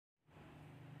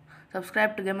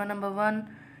Subscribe to Gamer Number 1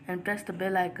 and press the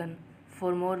bell icon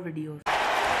for more videos.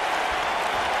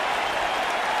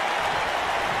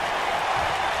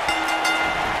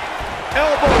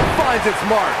 Elbow finds its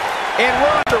mark. And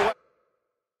we're underway.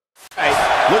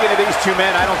 Looking at these two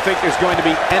men, I don't think there's going to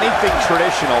be anything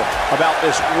traditional about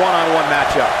this one-on-one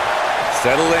matchup.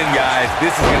 Settle in, guys.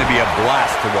 This is going to be a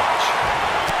blast to watch.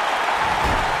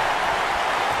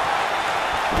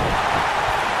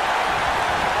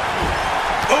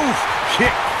 Oof!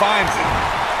 Kick finds it.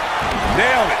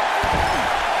 Nailed it.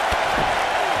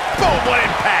 Boom, what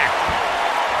impact!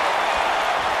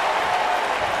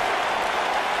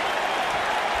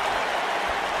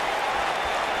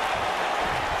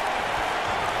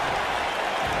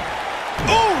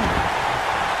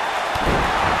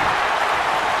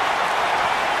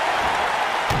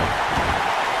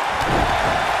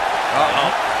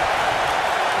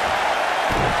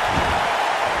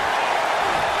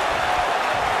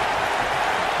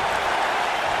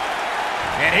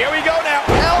 And here we go now.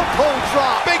 Elbow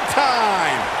drop. Big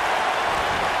time.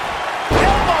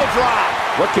 Elbow drop.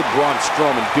 What could Braun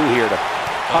Strowman do here to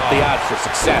up the odds for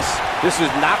success? This is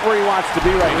not where he wants to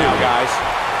be right now, guys.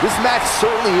 This match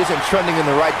certainly isn't trending in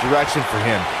the right direction for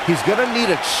him. He's going to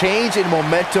need a change in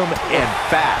momentum and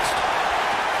fast.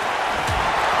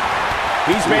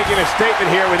 He's making a statement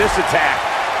here with this attack.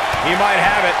 He might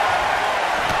have it.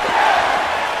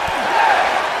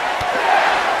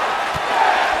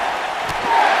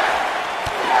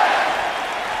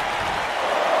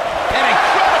 An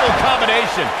incredible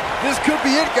combination. This could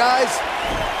be it, guys.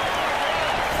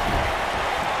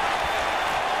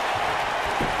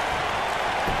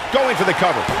 Going for the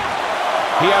cover.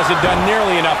 He hasn't done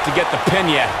nearly enough to get the pin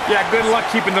yet. Yeah, good luck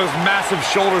keeping those massive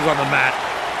shoulders on the mat.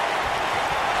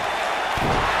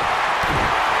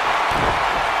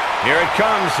 Here it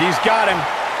comes. He's got him.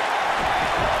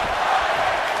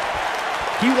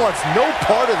 He wants no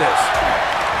part of this.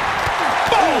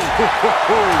 Boom!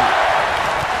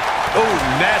 Oh,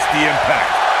 nasty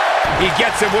impact. He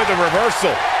gets him with a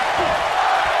reversal.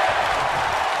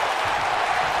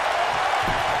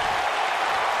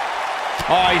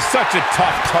 Oh, he's such a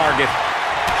tough target.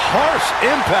 Harsh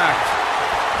impact.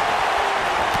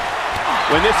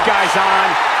 When this guy's on,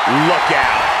 look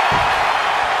out.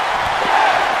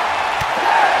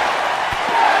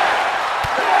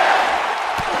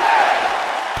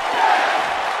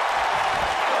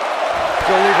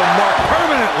 He'll leave a mark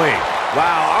permanently.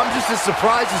 Wow, I'm just as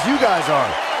surprised as you guys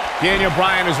are. Daniel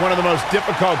Bryan is one of the most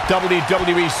difficult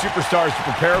WWE superstars to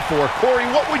prepare for. Corey,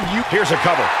 what would you... Here's a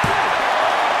cover.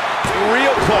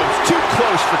 Real close. Too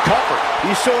close for comfort.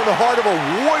 He's showing the heart of a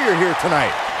warrior here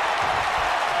tonight.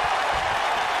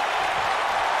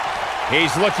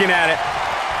 He's looking at it.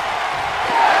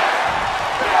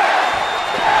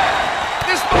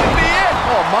 This might be it.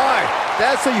 Oh, my.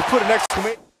 That's how you put an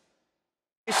exclamation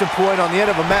point on the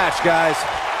end of a match, guys.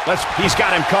 He's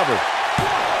got him covered.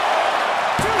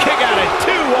 Kick out at 2.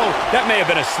 Whoa, that may have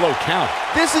been a slow count.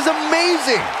 This is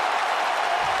amazing.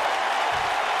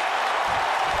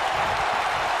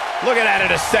 Looking at it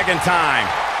a second time.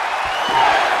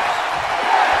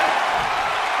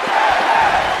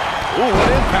 Ooh, what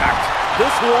impact.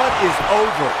 This one is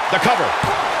over. The cover.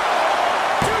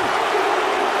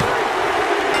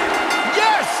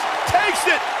 Yes! Takes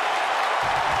it!